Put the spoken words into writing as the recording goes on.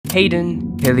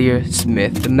Hayden Hillier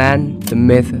Smith, the man, the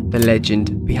myth, the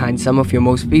legend behind some of your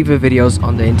most favorite videos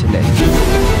on the internet.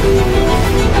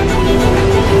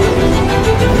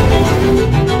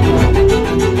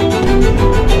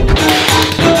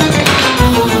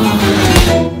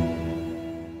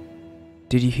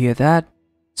 Did you hear that?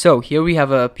 So here we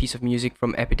have a piece of music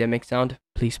from Epidemic Sound.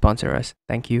 Please sponsor us.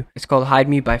 Thank you. It's called Hide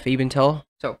Me by Hayden Hillier.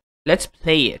 So let's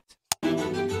play it.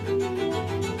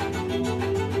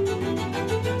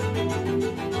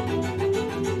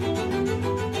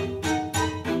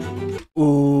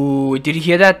 Ooh, did you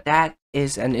hear that? That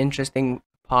is an interesting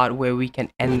part where we can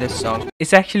end this song.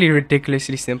 It's actually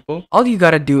ridiculously simple. All you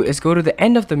gotta do is go to the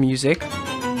end of the music,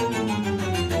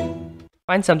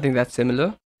 find something that's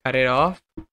similar, cut it off,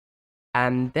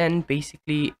 and then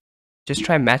basically just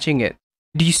try matching it.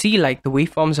 Do you see like the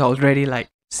waveforms are already like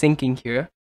syncing here?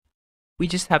 We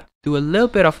just have to do a little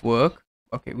bit of work.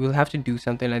 Okay, we'll have to do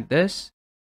something like this,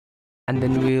 and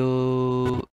then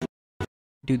we'll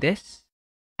do this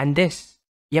and this.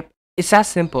 Yep, it's as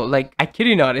simple. Like, I kid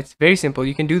you not, it's very simple.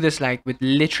 You can do this like with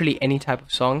literally any type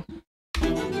of song.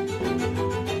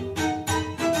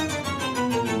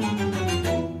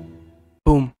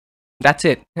 Boom. That's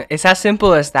it. It's as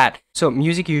simple as that. So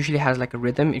music usually has like a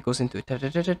rhythm. It goes into it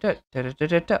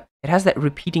has that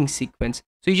repeating sequence.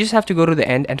 So you just have to go to the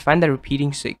end and find that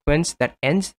repeating sequence that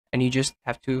ends, and you just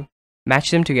have to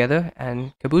match them together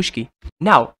and kabushki.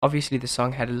 Now, obviously the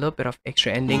song had a little bit of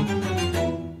extra ending,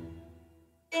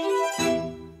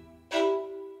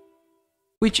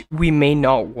 which we may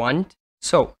not want.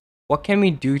 So what can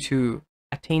we do to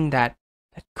attain that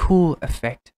cool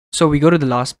effect? So we go to the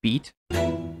last beat.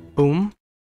 Boom,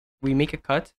 we make a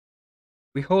cut,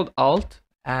 we hold Alt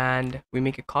and we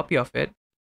make a copy of it,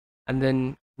 and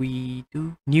then we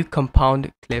do new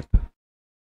compound clip,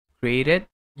 create it,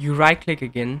 you right click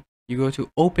again, you go to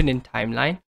open in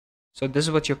timeline. So this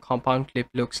is what your compound clip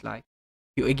looks like.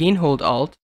 You again hold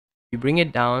Alt, you bring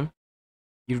it down,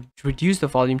 you reduce the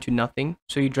volume to nothing,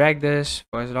 so you drag this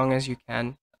for as long as you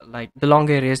can, like the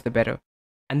longer it is the better,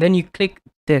 and then you click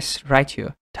this right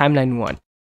here, timeline 1.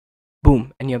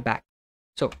 Boom, and you're back.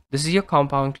 So this is your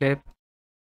compound clip.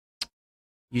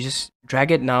 You just drag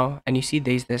it now, and you see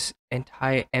there's this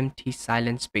entire empty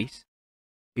silent space.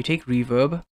 You take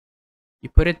reverb, you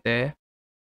put it there,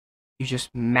 you just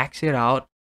max it out,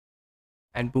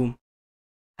 and boom.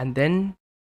 And then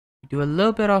you do a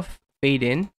little bit of fade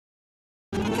in,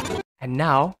 and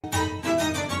now,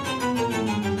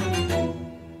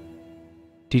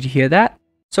 did you hear that?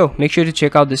 So make sure to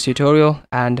check out this tutorial,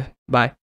 and bye.